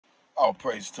All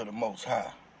praise to the Most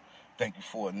High. Thank you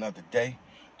for another day.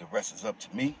 The rest is up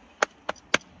to me.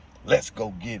 Let's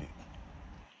go get it.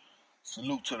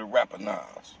 Salute to the rapper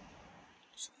Nas.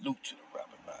 Salute to the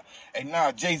rapper Nas. Hey,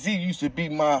 Nas, Jay-Z used to be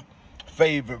my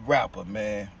favorite rapper,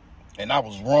 man. And I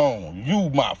was wrong. You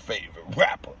my favorite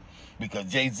rapper. Because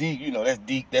Jay-Z, you know,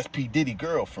 that's P. Diddy's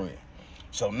girlfriend.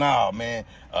 So, nah, man.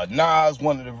 Nas,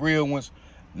 one of the real ones.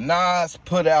 Nas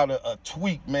put out a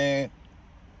tweet, man.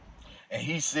 And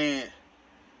he said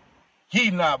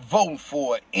he not voting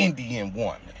for an Indian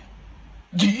woman.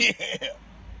 Yeah.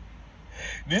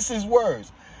 This is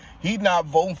words. He not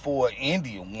voting for an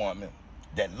Indian woman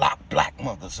that lock black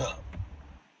mothers up.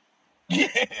 Yeah.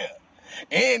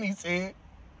 And he said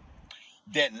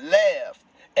that laughed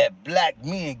at black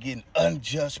men getting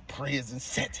unjust prison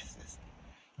sentences.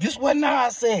 This what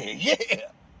Nas said. Yeah.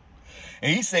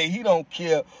 And he said he don't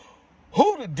care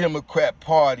who the Democrat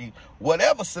Party,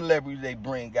 whatever celebrity they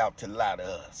bring out to lie to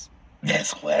us.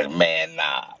 That's what, man,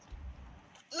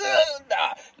 Nas.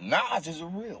 Nas is a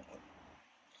real one.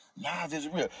 Nas is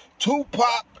real.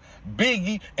 Tupac,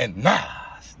 Biggie, and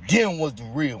Nas. Them was the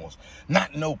real ones.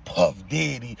 Not no Puff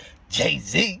Daddy,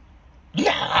 Jay-Z. Nas.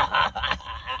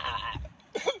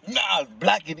 Nas,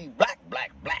 blackity, black.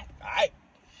 Alright?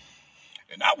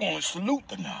 And I want to salute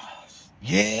the Nas.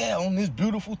 Yeah, on this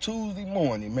beautiful Tuesday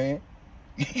morning, man.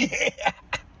 Yeah.